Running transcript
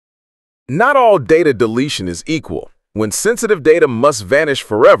Not all data deletion is equal. When sensitive data must vanish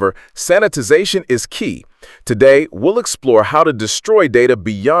forever, sanitization is key. Today, we'll explore how to destroy data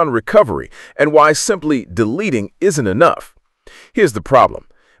beyond recovery and why simply deleting isn't enough. Here's the problem.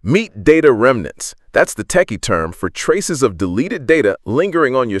 Meet data remnants. That's the techie term for traces of deleted data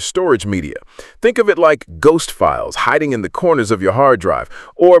lingering on your storage media. Think of it like ghost files hiding in the corners of your hard drive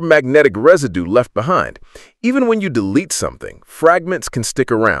or magnetic residue left behind. Even when you delete something, fragments can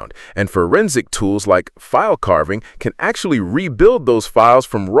stick around, and forensic tools like file carving can actually rebuild those files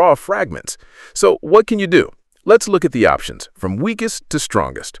from raw fragments. So what can you do? Let's look at the options, from weakest to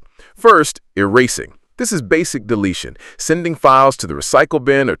strongest. First, erasing. This is basic deletion, sending files to the recycle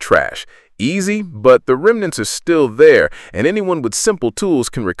bin or trash. Easy, but the remnants are still there, and anyone with simple tools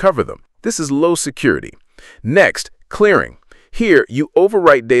can recover them. This is low security. Next, clearing. Here, you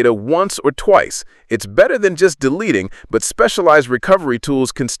overwrite data once or twice. It's better than just deleting, but specialized recovery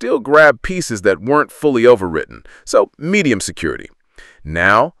tools can still grab pieces that weren't fully overwritten, so medium security.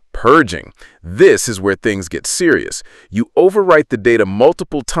 Now, purging. This is where things get serious. You overwrite the data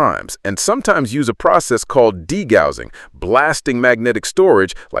multiple times and sometimes use a process called degaussing, blasting magnetic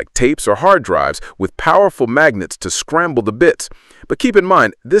storage like tapes or hard drives with powerful magnets to scramble the bits. But keep in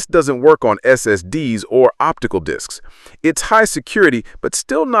mind, this doesn't work on SSDs or optical disks. It's high security, but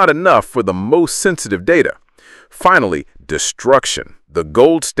still not enough for the most sensitive data. Finally, destruction, the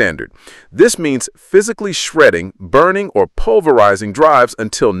gold standard. This means physically shredding, burning, or pulverizing drives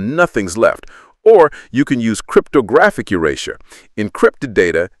until nothing's left. Or you can use cryptographic erasure. Encrypted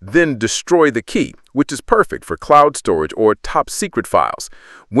data, then destroy the key, which is perfect for cloud storage or top-secret files.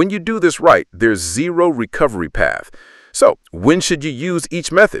 When you do this right, there's zero recovery path. So, when should you use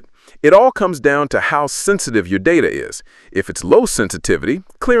each method? It all comes down to how sensitive your data is. If it's low sensitivity,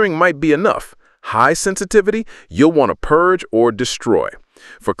 clearing might be enough. High sensitivity, you'll want to purge or destroy.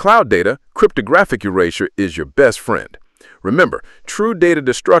 For cloud data, cryptographic erasure is your best friend. Remember, true data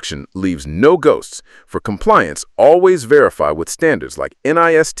destruction leaves no ghosts. For compliance, always verify with standards like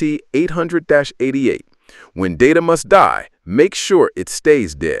NIST 800-88. When data must die, make sure it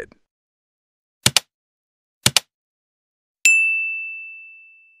stays dead.